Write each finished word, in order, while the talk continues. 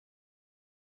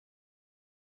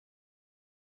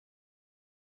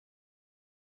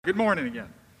Good morning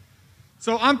again.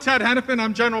 So I'm Ted Henifin.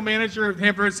 I'm General Manager of the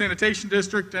Hampton Roads Sanitation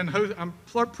District, and I'm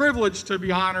privileged to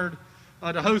be honored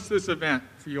to host this event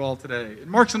for you all today. It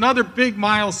marks another big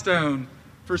milestone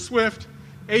for SWIFT,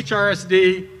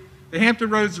 HRSD, the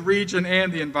Hampton Roads region,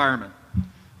 and the environment.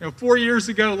 4 years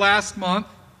ago last month,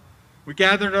 we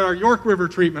gathered at our York River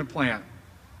treatment plant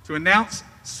to announce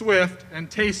SWIFT and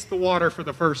taste the water for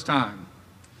the first time.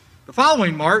 The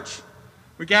following March,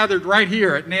 we gathered right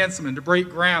here at Nansemond to break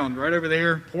ground, right over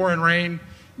there, pouring rain.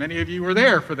 Many of you were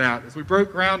there for that, as we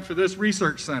broke ground for this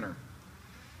research center.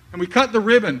 And we cut the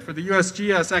ribbon for the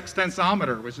USGS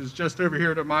extensometer, which is just over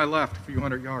here to my left, a few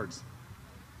hundred yards.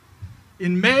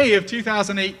 In May of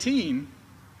 2018,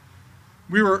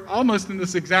 we were almost in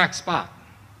this exact spot.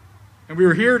 And we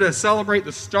were here to celebrate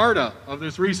the startup of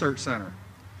this research center.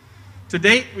 To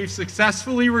date, we've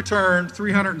successfully returned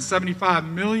 375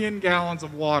 million gallons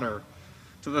of water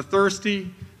to the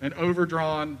thirsty and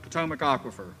overdrawn Potomac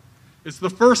Aquifer. It's the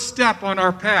first step on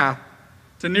our path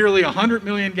to nearly 100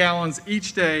 million gallons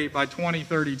each day by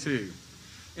 2032,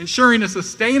 ensuring a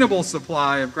sustainable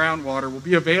supply of groundwater will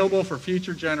be available for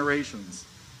future generations.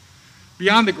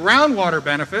 Beyond the groundwater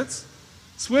benefits,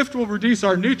 SWIFT will reduce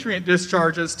our nutrient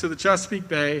discharges to the Chesapeake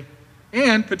Bay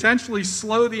and potentially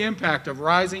slow the impact of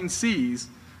rising seas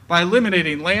by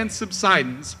eliminating land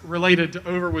subsidence related to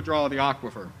over-withdrawal of the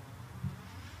aquifer.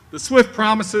 The SWIFT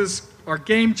promises are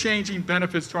game-changing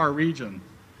benefits to our region,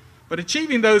 but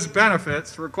achieving those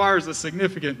benefits requires a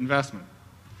significant investment.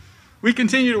 We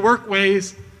continue to work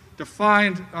ways to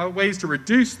find ways to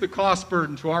reduce the cost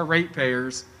burden to our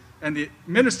ratepayers, and the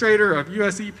Administrator of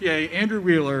US EPA, Andrew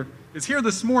Wheeler, is here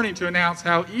this morning to announce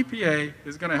how EPA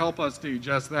is going to help us do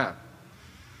just that.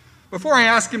 Before I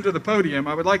ask him to the podium,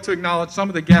 I would like to acknowledge some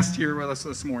of the guests here with us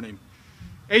this morning.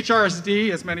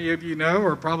 HRSD, as many of you know,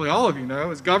 or probably all of you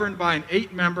know, is governed by an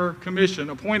 8-member commission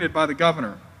appointed by the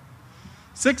governor.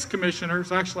 6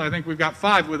 commissioners, actually I think we've got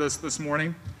 5 with us this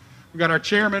morning. We've got our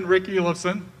chairman, Rick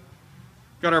Elofson.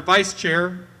 We've got our vice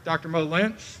chair, Dr. Mo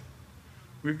Lynch.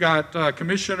 We've got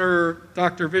Commissioner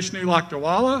Dr. Vishnu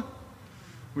Lakdawala.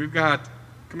 We've got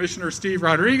Commissioner Steve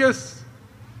Rodriguez.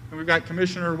 And we've got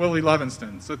Commissioner Willie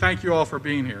Levinston. So thank you all for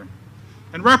being here.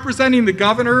 And representing the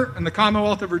governor and the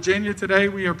Commonwealth of Virginia today,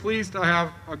 we are pleased to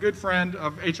have a good friend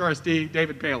of HRSD,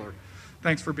 David Paylor.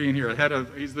 Thanks for being here.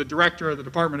 He's the director of the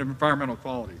Department of Environmental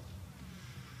Quality.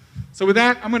 So with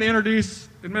that, I'm going to introduce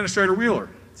Administrator Wheeler.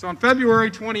 So on February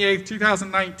 28,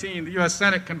 2019, the U.S.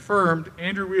 Senate confirmed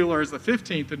Andrew Wheeler as the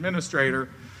 15th administrator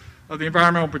of the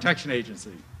Environmental Protection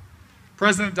Agency.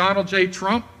 President Donald J.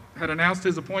 Trump had announced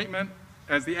his appointment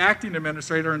as the acting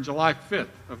administrator on July 5th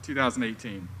of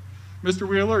 2018. Mr.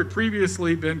 Wheeler had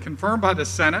previously been confirmed by the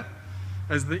Senate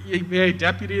as the EPA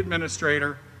Deputy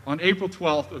Administrator on April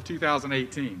 12th of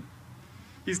 2018.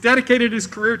 He's dedicated his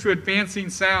career to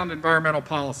advancing sound environmental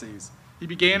policies. He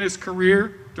began his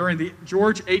career during the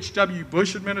George H.W.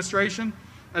 Bush administration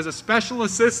as a special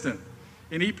assistant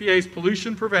in EPA's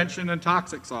Pollution Prevention and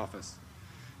Toxics Office.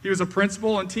 He was a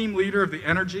principal and team leader of the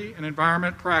Energy and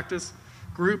Environment Practice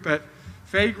Group at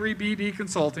Faegre BD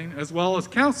Consulting, as well as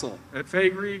counsel at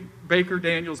Faegre Baker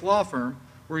Daniels Law Firm,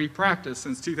 where he practiced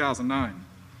since 2009.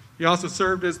 He also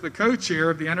served as the co-chair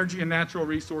of the Energy and Natural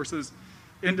Resources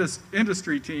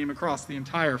industry team across the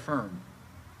entire firm.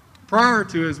 Prior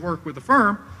to his work with the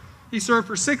firm, he served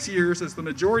for 6 years as the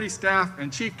majority staff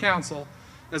and chief counsel,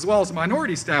 as well as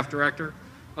minority staff director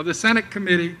of the Senate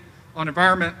Committee on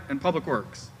Environment and Public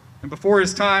Works. And before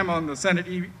his time on the Senate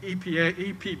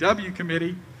EPW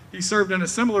Committee, he served in a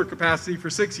similar capacity for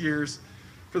 6 years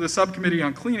for the Subcommittee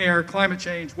on Clean Air, Climate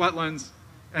Change, Wetlands,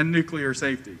 and Nuclear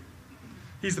Safety.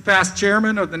 He's the past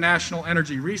chairman of the National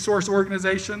Energy Resource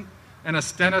Organization and a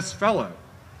Stennis Fellow.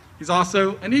 He's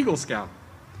also an Eagle Scout.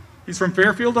 He's from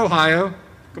Fairfield, Ohio,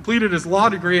 completed his law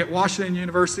degree at Washington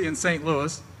University in St.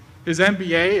 Louis, his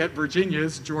MBA at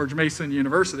Virginia's George Mason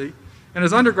University, and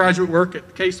his undergraduate work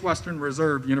at Case Western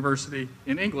Reserve University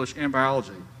in English and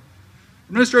biology.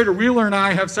 Administrator Wheeler and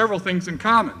I have several things in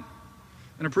common: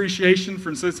 an appreciation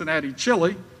for Cincinnati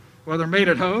chili, whether made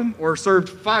at home or served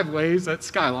 5 ways at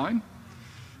Skyline,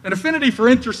 an affinity for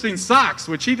interesting socks,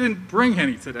 which he didn't bring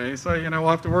any today, so we'll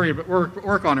have to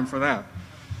work on him for that,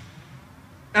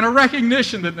 and a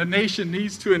recognition that the nation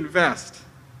needs to invest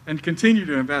and continue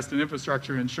to invest in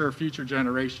infrastructure to ensure future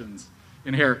generations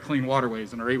inherit clean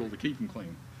waterways and are able to keep them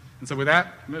clean. And so with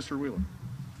that, Mr. Wheeler.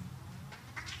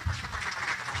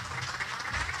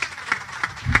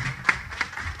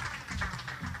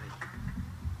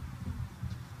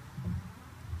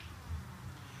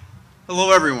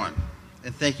 Hello, everyone,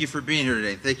 and thank you for being here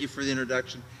today. Thank you for the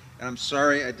introduction. And I'm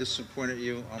sorry I disappointed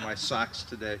you on my socks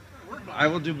today. I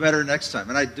will do better next time.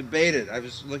 And I debated. I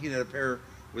was looking at a pair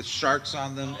with sharks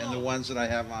on them and the ones that I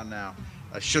have on now.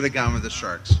 I should have gone with the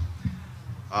sharks.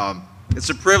 It's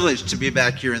a privilege to be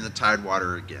back here in the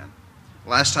Tidewater again.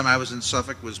 Last time I was in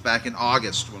Suffolk was back in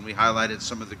August when we highlighted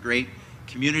some of the great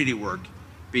community work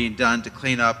being done to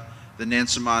clean up the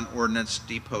Nansemond Ordnance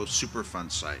Depot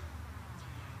Superfund site.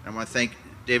 And I want to thank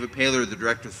David Paylor, the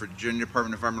Director of the Virginia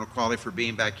Department of Environmental Quality, for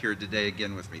being back here today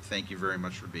again with me. Thank you very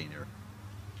much for being here.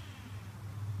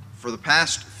 For the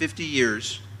past 50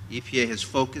 years, EPA has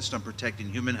focused on protecting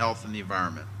human health and the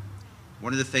environment.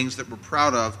 One of the things that we're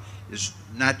proud of is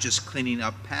not just cleaning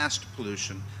up past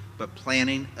pollution, but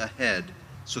planning ahead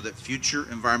so that future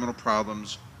environmental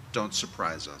problems don't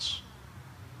surprise us.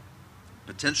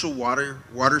 Potential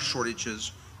water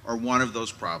shortages are one of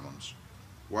those problems.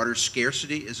 Water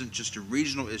scarcity isn't just a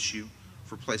regional issue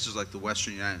for places like the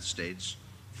Western United States.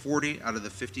 40 out of the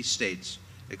 50 states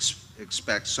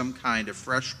expect some kind of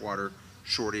fresh water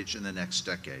shortage in the next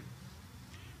decade.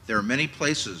 There are many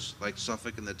places like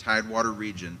Suffolk and the Tidewater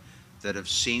region that have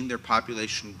seen their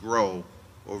population grow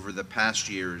over the past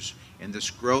years, and this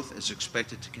growth is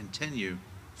expected to continue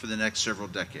for the next several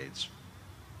decades.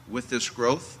 With this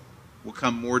growth will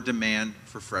come more demand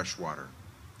for fresh water.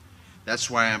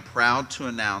 That's why I'm proud to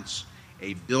announce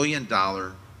a $1 billion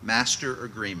master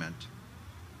agreement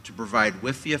to provide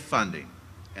WIFIA funding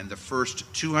and the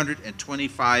first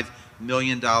 $225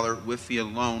 million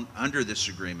WIFIA loan under this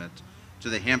agreement to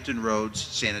the Hampton Roads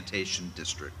Sanitation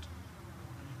District.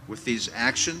 With these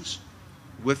actions,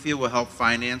 WIFIA will help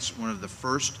finance one of the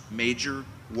first major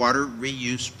water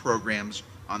reuse programs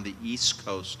on the East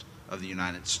Coast of the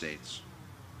United States.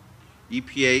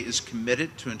 EPA is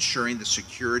committed to ensuring the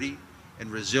security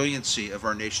and resiliency of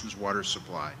our nation's water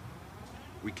supply.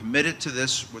 We committed to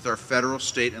this with our federal,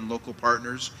 state, and local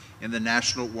partners in the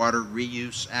National Water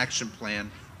Reuse Action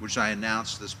Plan, which I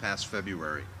announced this past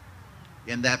February.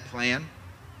 In that plan,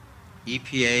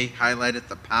 EPA highlighted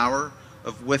the power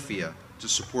of WIFIA to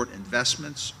support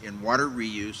investments in water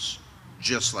reuse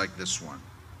just like this one.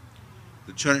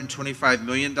 The $225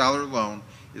 million loan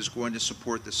is going to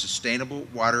support the Sustainable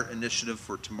Water Initiative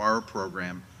for Tomorrow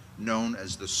program, known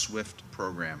as the SWIFT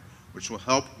program, which will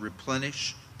help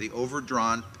replenish the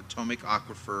overdrawn Potomac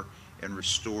aquifer and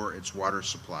restore its water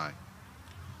supply.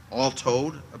 All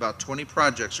told, about 20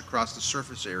 projects across the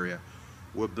surface area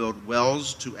will build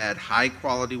wells to add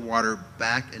high-quality water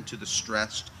back into the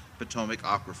stressed Potomac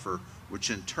aquifer, which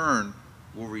in turn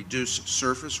will reduce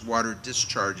surface water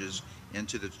discharges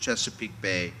into the Chesapeake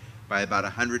Bay by about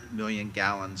 100 million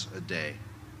gallons a day.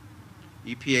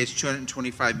 EPA's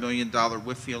 $225 million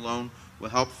WIFIA loan will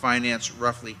help finance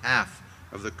roughly half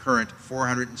of the current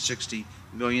 $460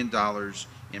 million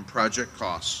in project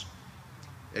costs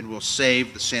and will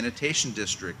save the sanitation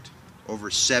district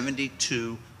over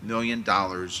 $72 million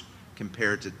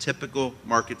compared to typical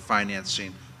market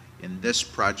financing in this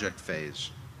project phase.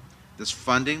 This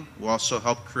funding will also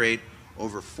help create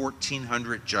over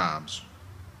 1,400 jobs.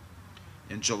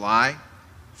 In July,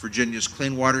 Virginia's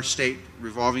Clean Water State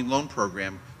Revolving Loan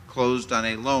Program closed on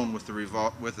a loan with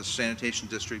the sanitation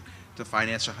district to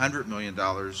finance $100 million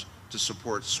to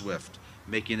support SWIFT,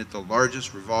 making it the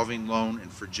largest revolving loan in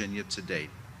Virginia to date.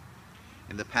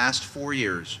 In the past 4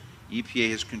 years,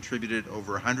 EPA has contributed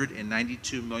over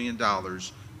 $192 million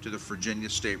to the Virginia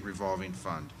State Revolving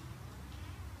Fund.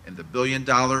 And the $1 billion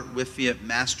WIFIA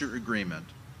Master Agreement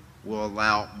will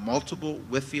allow multiple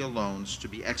WIFIA loans to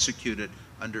be executed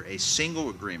under a single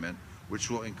agreement,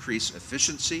 which will increase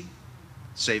efficiency,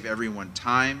 save everyone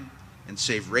time, and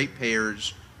save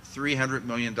ratepayers $300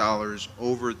 million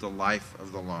over the life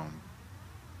of the loan.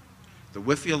 The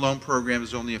WIFIA loan program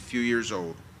is only a few years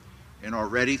old, and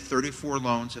already 34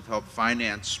 loans have helped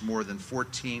finance more than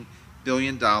 $14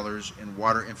 billion in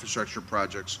water infrastructure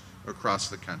projects across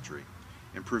the country,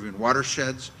 improving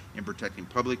watersheds and protecting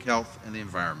public health and the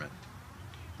environment.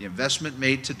 The investment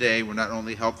made today will not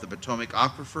only help the Potomac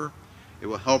aquifer, it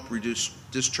will help reduce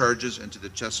discharges into the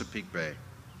Chesapeake Bay.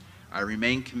 I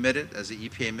remain committed as the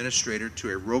EPA administrator to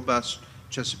a robust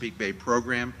Chesapeake Bay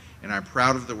program, and I'm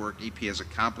proud of the work EPA has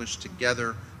accomplished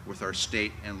together with our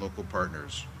state and local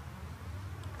partners.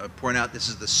 I point out this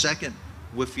is the second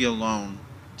WIFIA loan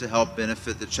to help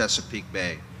benefit the Chesapeake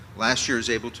Bay. Last year I was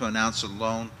able to announce a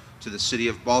loan to the City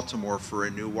of Baltimore for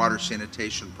a new water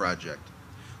sanitation project.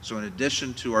 So in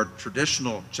addition to our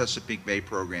traditional Chesapeake Bay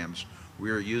programs, we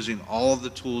are using all of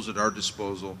the tools at our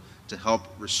disposal to help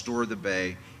restore the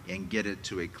Bay and get it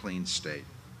to a clean state.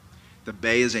 The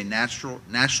Bay is a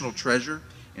national treasure,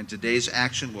 and today's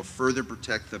action will further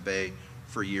protect the Bay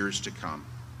for years to come.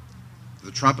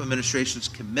 The Trump administration's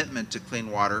commitment to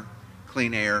clean water,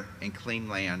 clean air, and clean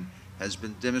land has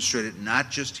been demonstrated not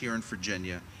just here in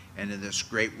Virginia and in this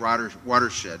great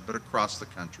watershed, but across the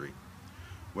country.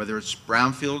 Whether it's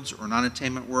brownfields or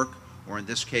non-attainment work, or in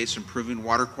this case, improving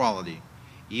water quality,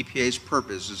 EPA's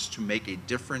purpose is to make a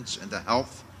difference in the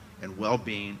health and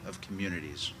well-being of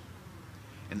communities.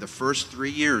 In the first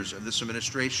 3 years of this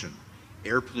administration,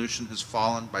 air pollution has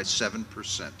fallen by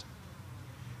 7%.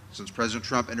 Since President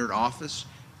Trump entered office,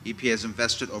 EPA has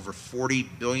invested over $40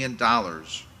 billion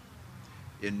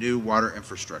in new water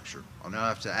infrastructure. I'll now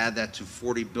have to add that to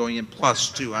 $40 billion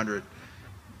plus 200,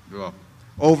 well,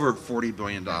 over $40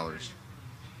 billion.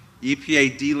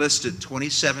 EPA delisted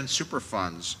 27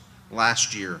 Superfunds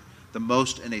last year, the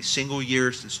most in a single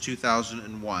year since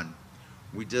 2001.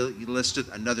 We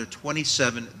delisted another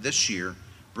 27 this year,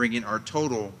 bringing our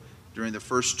total during the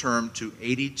first term to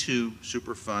 82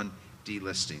 Superfund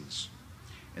delistings.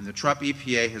 And the Trump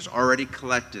EPA has already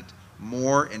collected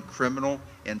more in criminal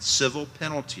and civil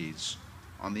penalties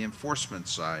on the enforcement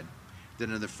side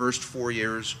than in the first 4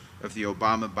 years of the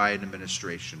Obama-Biden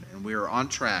administration. And we are on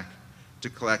track to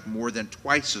collect more than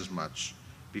twice as much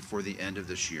before the end of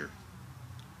this year.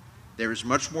 There is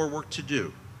much more work to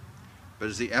do, but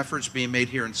as the efforts being made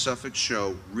here in Suffolk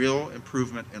show, real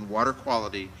improvement in water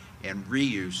quality and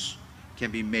reuse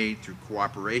can be made through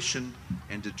cooperation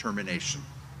and determination.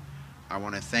 I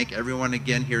want to thank everyone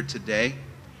again here today.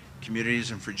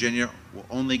 Communities in Virginia will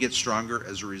only get stronger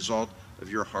as a result of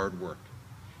your hard work.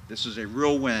 This is a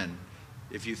real win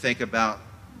if you think about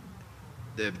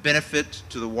the benefit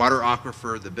to the water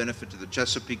aquifer, the benefit to the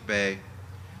Chesapeake Bay,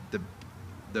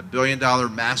 the billion-dollar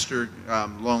master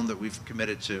loan that we've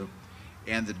committed to,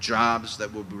 and the jobs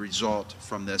that will result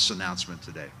from this announcement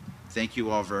today. Thank you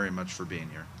all very much for being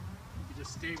here. You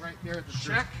just stay right there at the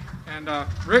check. And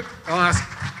Rick, I'd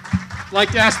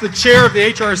like to ask the chair of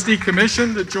the HRSD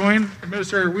Commission to join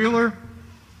Administrator Wheeler.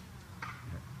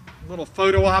 A little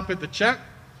photo op at the check.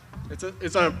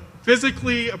 It's a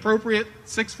physically appropriate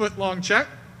 6-foot-long check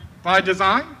by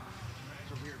design.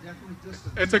 So we are definitely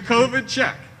distant. It's a COVID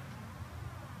check.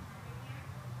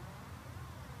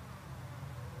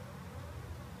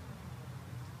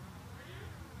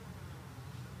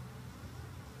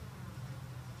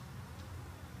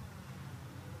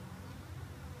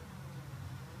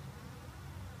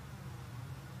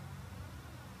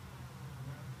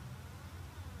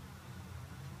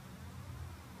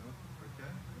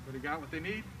 Everybody got what they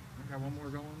need? I got one more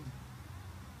going.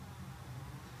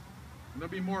 And there'll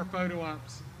be more photo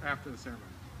ops after the ceremony.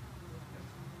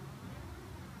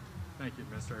 Thank you,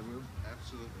 Mr. Wu.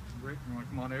 Absolutely. Rick, you want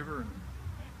to come on over? And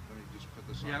Let me just put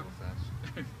this on Yep. real fast.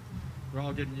 we're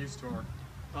all getting used to our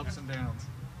ups and downs.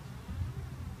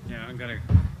 Yeah, I'm going to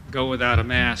go without a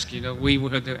mask. You know, we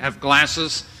would have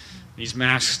glasses. These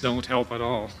masks don't help at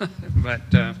all. But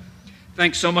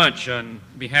thanks so much on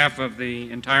behalf of the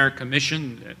entire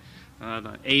commission,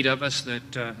 the 8 of us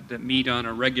that meet on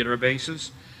a regular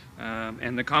basis,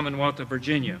 and the Commonwealth of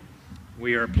Virginia.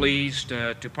 We are pleased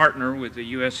to partner with the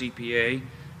U.S. EPA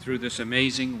through this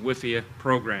amazing WIFIA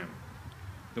program.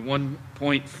 The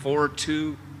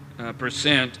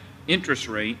 1.42% interest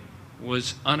rate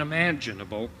was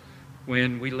unimaginable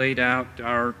when we laid out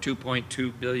our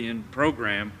 $2.2 billion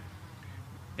program,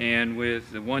 and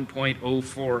with the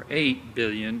 $1.048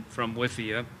 billion from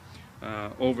WIFIA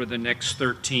over the next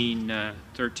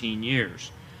 13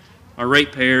 years. Our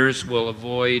ratepayers will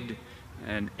avoid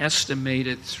an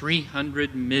estimated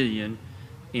 $300 million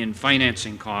in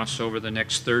financing costs over the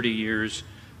next 30 years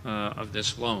of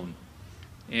this loan.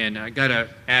 And I got to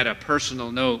add a personal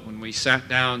note. When we sat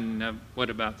down,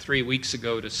 about 3 weeks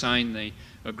ago to sign the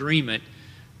agreement,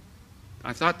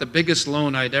 I thought the biggest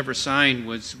loan I'd ever signed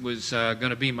was going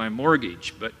to be my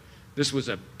mortgage, but this was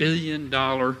 $1 billion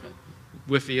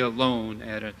WIFIA loan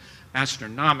at an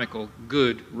astronomical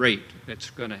good rate that's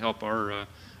going to help our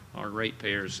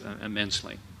ratepayers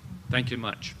immensely. Thank you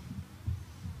much.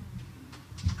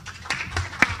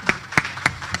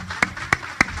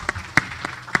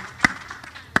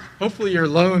 Hopefully your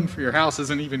loan for your house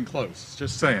isn't even close,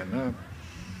 just saying.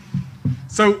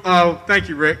 Thank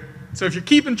you, Rick. So if you're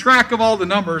keeping track of all the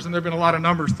numbers, and there have been a lot of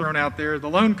numbers thrown out there, the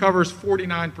loan covers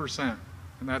 49%,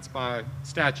 and that's by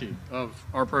statute of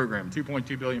our program,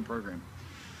 $2.2 billion program.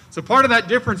 So part of that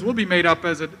difference will be made up,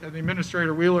 as the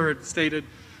Administrator Wheeler had stated,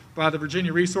 by the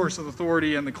Virginia Resources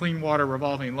Authority and the Clean Water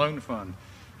Revolving Loan Fund.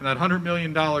 And that $100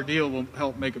 million deal will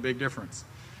help make a big difference.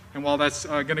 And while that's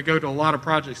going to go to a lot of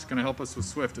projects, it's going to help us with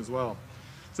SWIFT as well.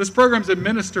 So this program is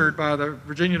administered by the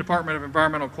Virginia Department of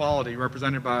Environmental Quality,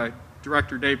 represented by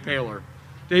Director Dave Paylor.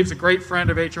 Dave's a great friend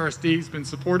of HRSD. He's been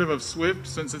supportive of SWIFT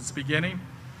since its beginning.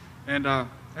 And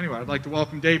anyway, I'd like to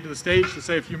welcome Dave to the stage to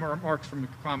say a few more remarks from the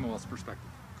Commonwealth's perspective.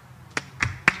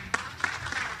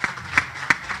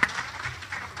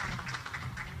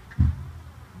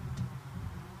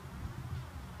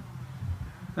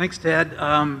 Thanks, Ted.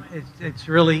 It's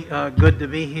really good to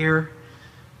be here.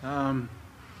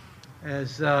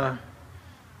 As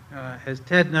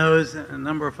Ted knows, a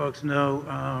number of folks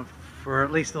know, for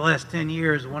at least the last 10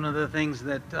 years, one of the things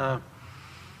that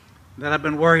I've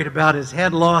been worried about is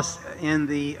head loss in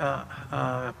the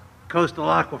coastal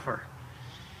aquifer.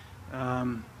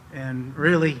 And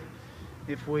really,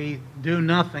 if we did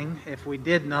nothing,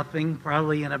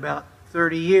 probably in about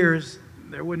 30 years,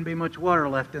 there wouldn't be much water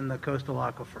left in the coastal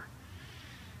aquifer.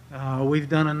 We've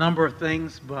done a number of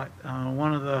things, but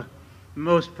one of the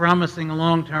most promising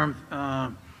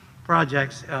long-term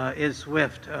projects is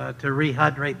SWIFT to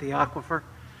rehydrate the aquifer.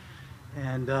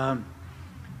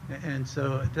 And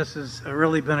so this has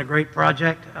really been a great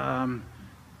project.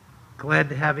 Glad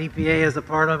to have EPA as a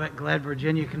part of it. Glad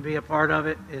Virginia can be a part of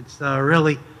it. It's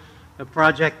really a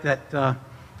project that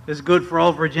is good for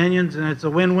all Virginians, and it's a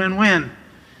win-win-win.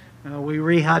 We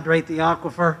rehydrate the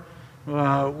aquifer,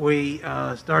 we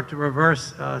start to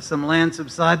reverse some land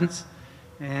subsidence,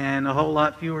 and a whole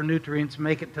lot fewer nutrients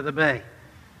make it to the bay.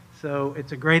 So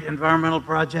it's a great environmental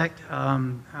project.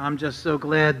 I'm just so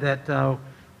glad that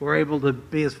we're able to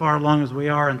be as far along as we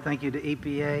are, and thank you to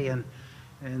EPA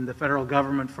and the federal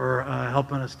government for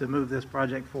helping us to move this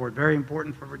project forward. Very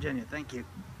important for Virginia. Thank you.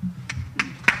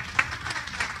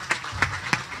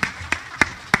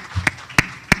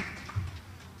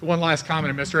 One last comment,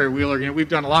 Administrator Wheeler. You know, we've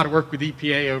done a lot of work with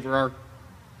EPA over our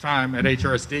time at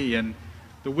HRSD, and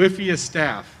the WIFIA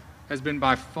staff has been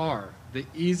by far the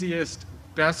easiest,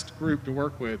 best group to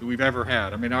work with we've ever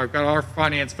had. I mean, I've got our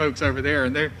finance folks over there,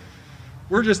 and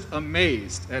we're just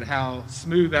amazed at how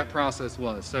smooth that process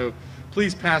was. So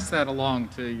please pass that along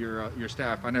to your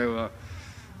staff. I know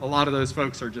a lot of those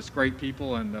folks are just great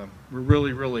people, and we're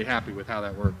really, really happy with how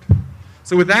that worked.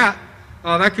 So with that,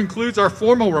 that concludes our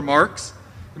formal remarks.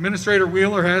 Administrator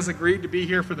Wheeler has agreed to be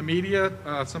here for the media,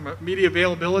 some media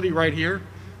availability right here,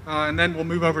 and then we'll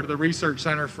move over to the Research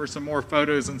Center for some more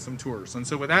photos and some tours. And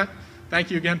so with that, thank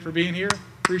you again for being here.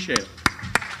 Appreciate it.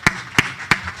 I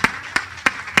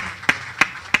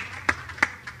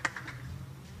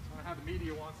don't know how the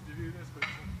media wants to do this, but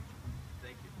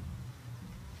thank you.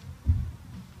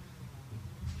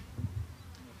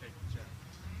 I'm going to take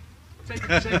the check. Take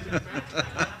the check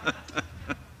back.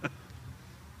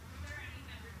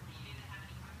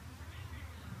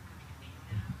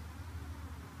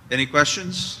 Any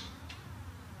questions?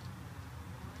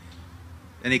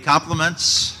 Any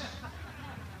compliments?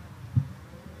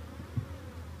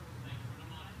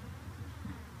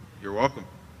 You're welcome.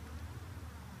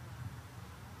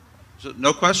 So,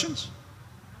 no questions?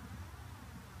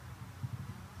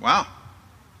 Wow.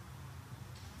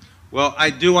 Well, I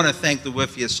do want to thank the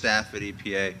WIFIA staff at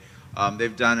EPA.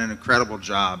 They've done an incredible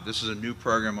job. This is a new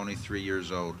program, only 3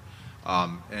 years old,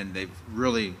 and they've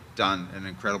really done an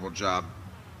incredible job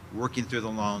working through the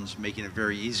loans, making it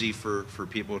very easy for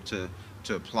people to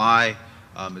apply.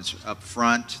 It's up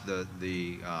front.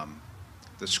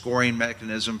 The scoring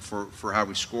mechanism for how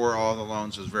we score all the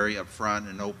loans is very upfront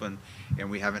and open, and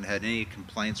we haven't had any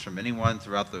complaints from anyone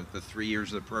throughout the 3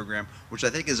 years of the program, which I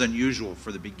think is unusual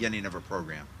for the beginning of a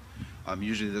program.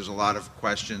 Usually there's a lot of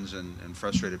questions and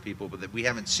frustrated people, but we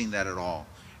haven't seen that at all.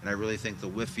 And I really think the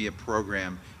WIFIA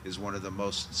program is one of the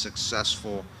most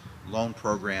successful loan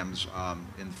programs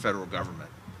in the federal government,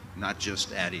 not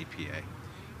just at EPA.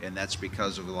 And that's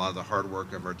because of a lot of the hard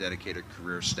work of our dedicated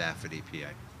career staff at EPA.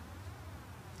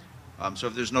 So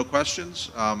if there's no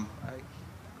questions, I'm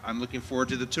looking forward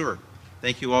to the tour.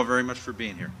 Thank you all very much for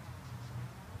being here.